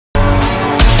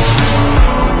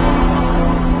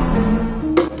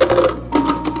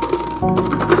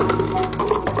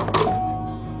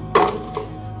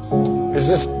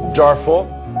jar full?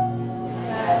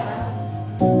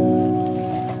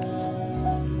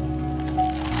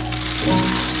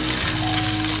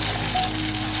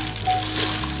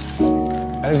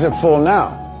 And is it full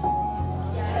now?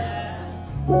 Yes.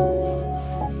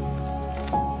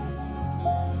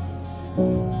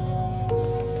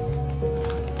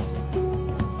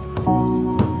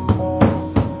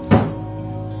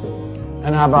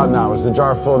 And how about now? Is the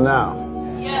jar full now?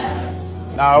 Yes.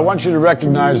 Now I want you to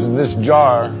recognize that this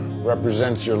jar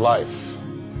represents your life.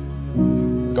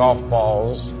 Golf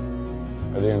balls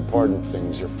are the important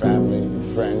things, your family,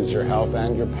 your friends, your health,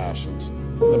 and your passions.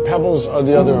 The pebbles are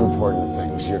the other important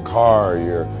things, your car,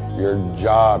 your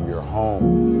job, your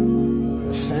home.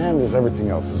 The sand is everything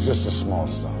else, it's just the small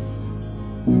stuff.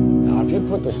 Now, if you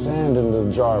put the sand in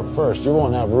the jar first, you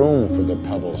won't have room for the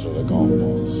pebbles or the golf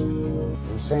balls.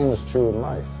 The same is true in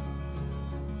life.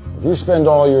 If you spend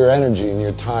all your energy and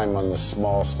your time on the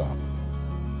small stuff,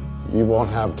 you won't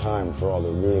have time for all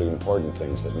the really important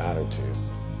things that matter to you.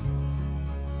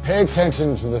 Pay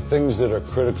attention to the things that are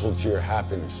critical to your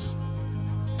happiness.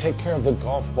 Take care of the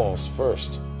golf balls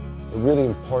first, the really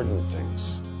important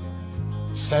things.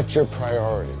 Set your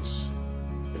priorities,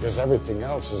 because everything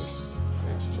else is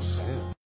just sand.